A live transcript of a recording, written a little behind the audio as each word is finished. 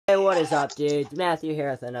Hey, what is up, dude? Matthew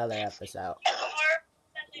here with another episode.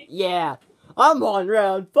 Yeah, I'm on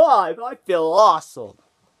round 5. I feel awesome.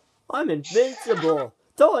 I'm invincible.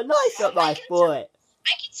 Throw a knife at my foot.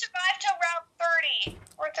 I can survive till round 30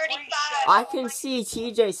 or 35. I can see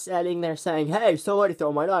TJ sitting there saying, "Hey, somebody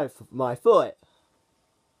throw my knife at my foot."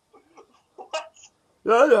 What?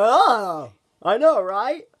 I know,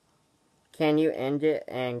 right? Can you end it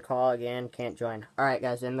and call again? Can't join. Alright,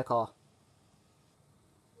 guys, end the call.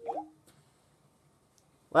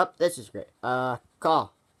 Well, this is great.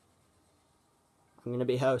 Call. I'm gonna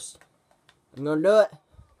be host. I'm gonna do it.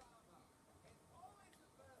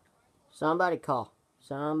 Somebody call.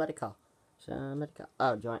 Somebody call. Somebody call.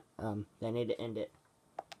 Oh, join. They need to end it.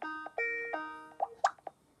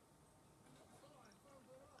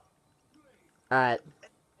 Alright.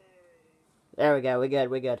 There we go. We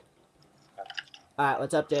good. Alright,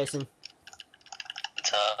 what's up, Jason?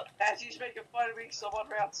 What's up? He's making fun of me because I'm on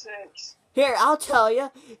round 6. Here, I'll tell you.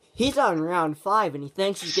 He's on round 5 and he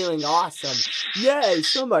thinks he's doing awesome. Yay,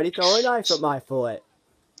 somebody throw a knife at my foot.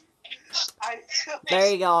 There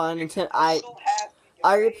you go.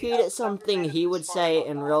 I repeated something he would say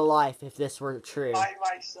in real life if this were true. By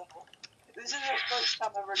myself. This is the first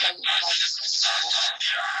time I've ever done this.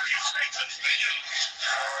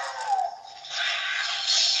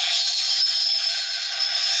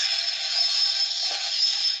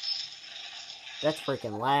 That's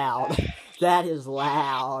freaking loud. That is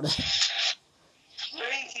loud. Please,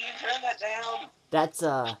 can you turn that down? That's,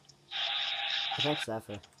 I think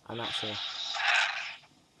Zephyr. I'm not sure.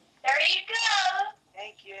 There you go.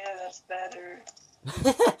 Thank you, that's better.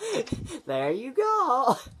 There you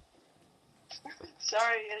go.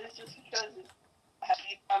 Sorry, it's just because I have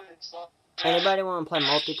any comments. So. Anybody want to play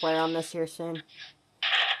multiplayer on this here soon?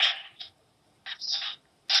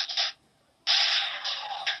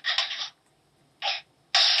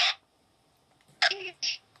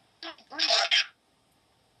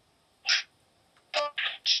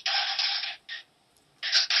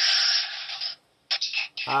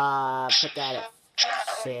 Put that at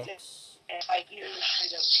 6.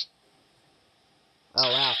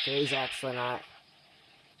 Oh wow, 3's actually not.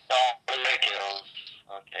 No, kills.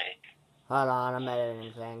 Okay. Hold on, I'm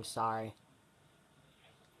editing things, sorry.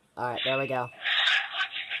 Alright, there we go.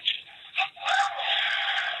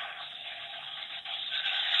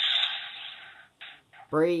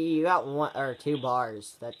 Bree, you got 1 or 2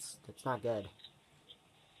 bars. That's not good.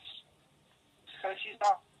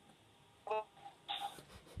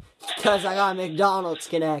 Because I got a McDonald's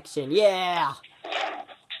connection. Yeah!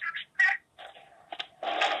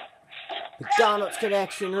 McDonald's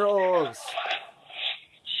connection rules.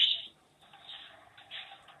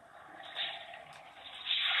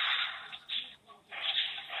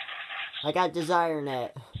 I got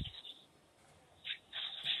DesireNet.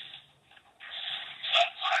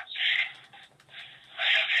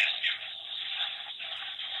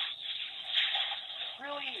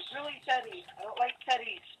 Really, Teddy. I don't like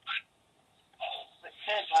Teddies. But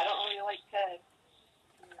Ted, I don't really like Ted.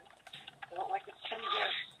 I don't like the Teddy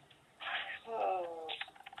bear. Oh.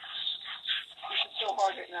 This is so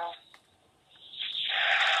hard right now.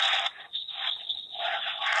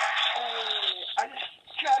 I just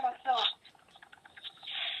tried myself.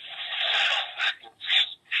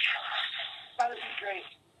 That would be great.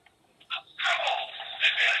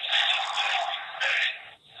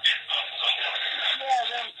 Yeah,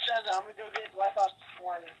 round 7. I'm gonna go get Wi-Fi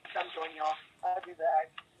 1 and come join y'all. I'll do that.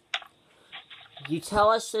 You tell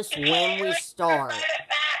us this when we start.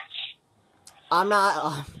 I'm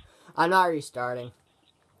not restarting.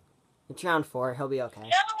 It's round 4. He'll be okay. No,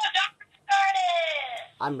 don't restart it.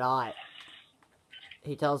 I'm not.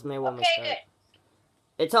 He tells me when we Okay, start.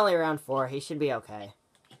 good. It's only round 4. He should be okay.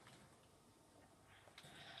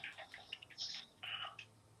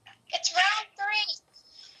 It's round 3.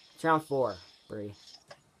 It's round 4, Bree.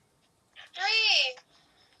 3.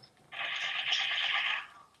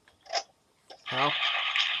 Help.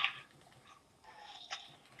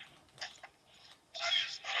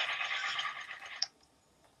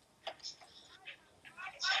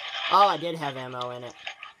 Oh, I did have ammo in it.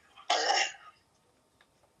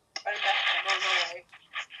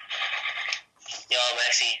 Yo,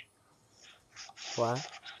 Maxie. What?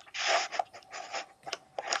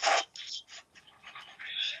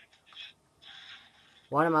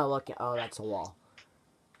 What am I looking? Oh, that's a wall.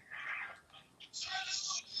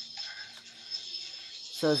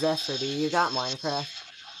 So, Zephyr, do you got Minecraft?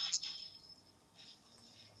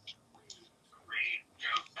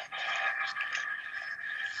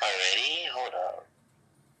 Already? Hold up.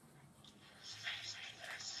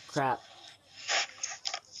 Crap.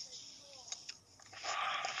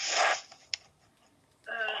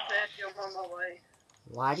 on my way.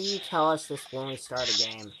 Why do you tell us this when we start a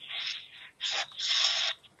game?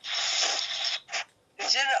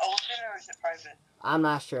 Is it open or is it private? I'm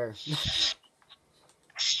not sure.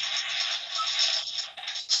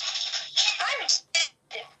 I'm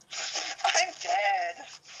dead. I'm dead.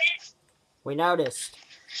 We noticed.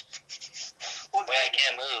 Well, Wait, I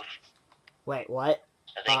can't move. Wait, what?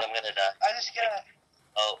 I think I'm gonna die. I just gotta.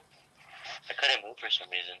 Oh. I couldn't move for some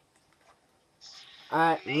reason.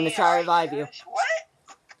 Alright, I'm gonna try to revive you. What?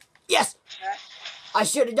 Yes! I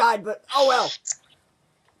should have died, but oh well.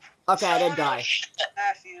 Okay, I did die.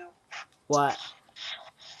 Matthew. What?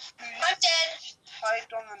 I'm dead.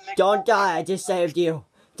 Typed on the Don't die, I just saved you.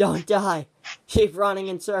 Don't die. Keep running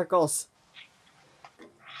in circles.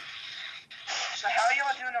 So how are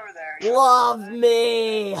y'all doing over there? Love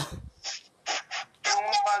me! No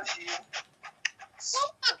one loves you.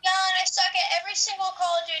 Oh my god, I suck at every single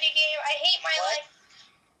Call of Duty game. I hate my life.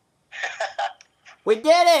 We did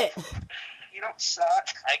it! You don't suck.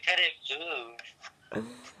 I couldn't move.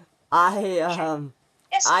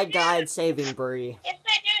 Yes, I do. died saving Bree. Yes,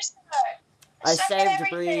 I do suck. I suck at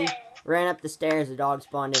saved Bree, everything. ran up the stairs, a dog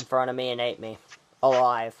spawned in front of me and ate me.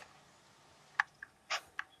 Alive.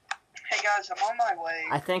 Hey guys, I'm on my way.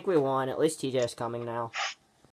 I think we won. At least TJ's coming now.